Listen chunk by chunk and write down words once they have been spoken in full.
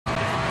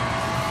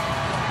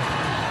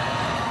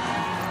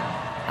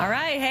All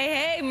right,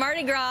 hey,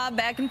 Mardi Gras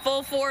back in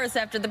full force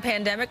after the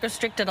pandemic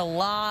restricted a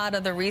lot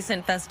of the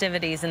recent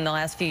festivities in the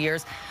last few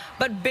years.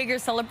 But bigger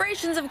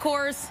celebrations, of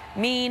course,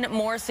 mean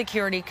more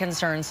security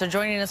concerns. So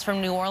joining us from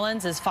New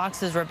Orleans is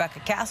Fox's Rebecca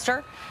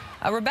Castor.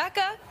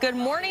 Rebecca, good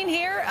morning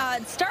here.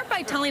 Start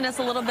by telling us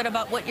a little bit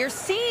about what you're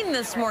seeing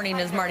this morning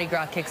as Mardi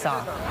Gras kicks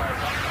off.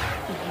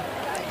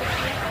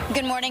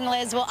 Good morning,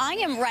 Liz. Well, I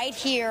am right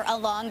here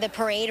along the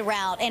parade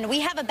route, and we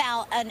have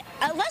about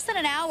less than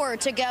an hour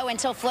to go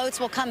until floats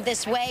will come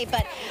this way,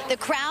 but the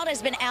crowd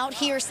has been out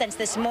here since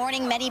this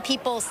morning. Many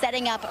people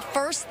setting up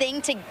first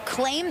thing to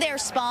claim their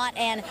spot,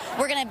 and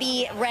we're going to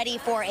be ready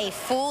for a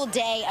full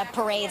day of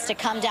parades to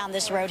come down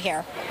this road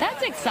here.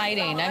 That's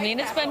exciting. I mean,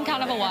 it's been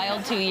kind of a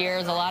wild 2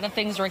 years. A lot of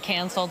things were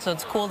canceled, so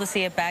it's cool to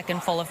see it back in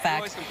full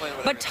effect.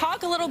 But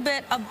talk a little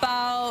bit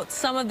about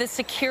some of the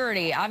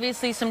security.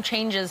 Obviously, some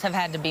changes have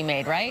had to be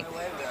made, right?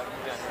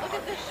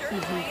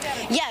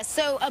 Yes,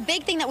 so a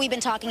big thing that we've been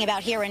talking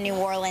about here in New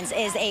Orleans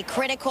is a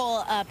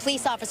critical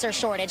police officer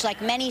shortage.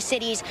 Like many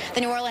cities,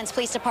 the New Orleans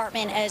Police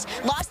Department has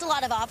lost a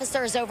lot of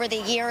officers over the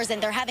years,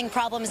 and they're having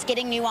problems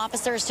getting new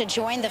officers to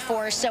join the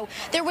force. So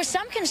there was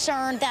some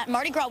concern that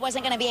Mardi Gras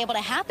wasn't going to be able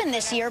to happen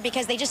this year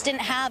because they just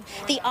didn't have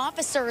the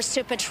officers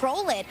to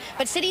patrol it.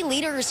 But city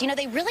leaders, you know,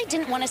 they really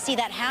didn't want to see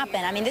that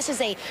happen. I mean, this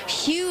is a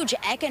huge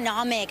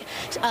economic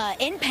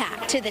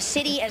impact to the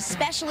city,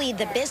 especially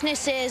the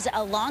businesses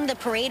along the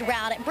parade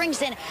route. It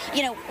brings in,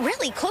 you know,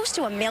 really close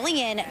to 1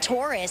 million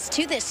tourists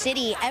to this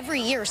city every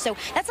year. So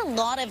that's a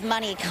lot of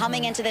money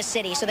coming into the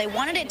city. So they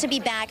wanted it to be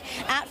back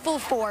at full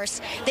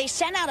force. They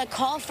sent out a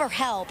call for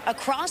help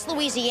across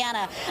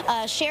Louisiana.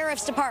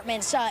 Sheriff's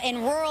departments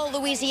in rural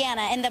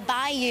Louisiana and the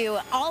Bayou,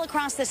 all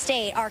across the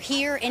state, are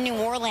here in New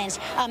Orleans,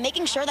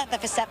 making sure that the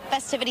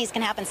festivities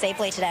can happen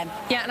safely today.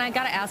 Yeah, and I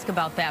got to ask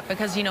about that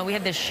because, you know, we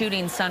had this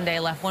shooting Sunday,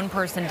 left one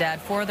person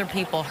dead, 4 other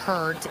people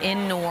hurt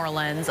in New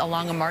Orleans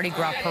along a Mardi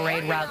Gras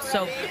parade route.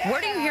 So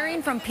what are you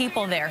hearing from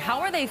people there?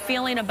 How are they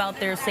feeling about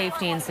their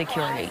safety and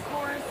security?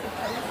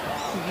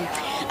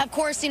 Of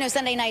course, you know,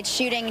 Sunday night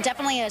shooting,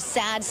 definitely a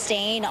sad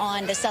stain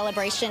on the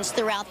celebrations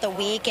throughout the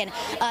week. And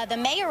the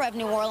mayor of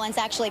New Orleans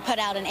actually put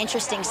out an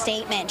interesting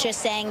statement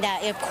just saying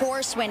that, of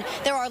course, when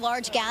there are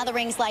large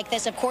gatherings like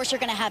this, of course, you're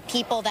going to have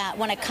people that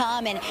want to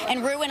come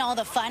and ruin all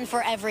the fun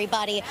for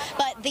everybody.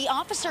 But the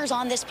officers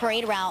on this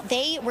parade route,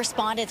 they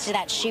responded to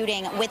that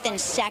shooting within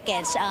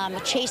seconds,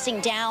 chasing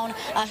down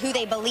who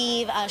they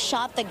believe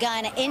shot the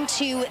gun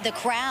into the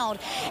crowd.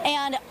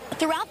 And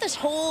throughout this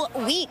whole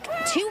week,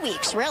 2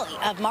 weeks, really,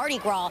 of Mardi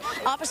Gras,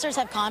 officers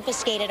have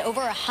confiscated over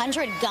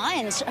 100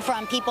 guns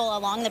from people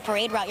along the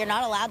parade route. You're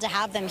not allowed to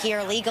have them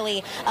here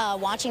legally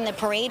watching the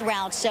parade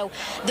route. So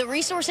the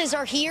resources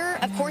are here.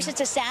 Of course,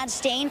 it's a sad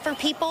stain for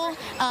people.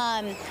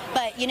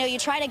 But, you know, you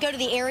try to go to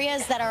the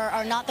areas that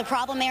are not the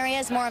problem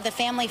areas, more of the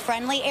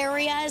family-friendly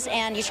areas,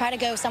 and you try to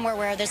go somewhere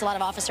where there's a lot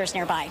of officers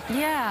nearby.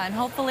 Yeah, and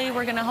hopefully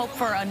we're going to hope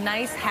for a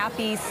nice,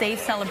 happy, safe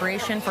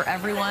celebration for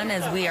everyone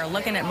as we are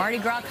looking at Mardi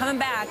Gras coming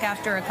back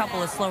after a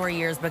couple of slower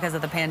years because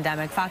of the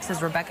pandemic.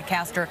 Fox's Rebecca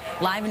Castor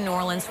live in New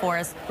Orleans for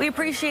us. We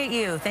appreciate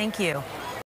you. Thank you.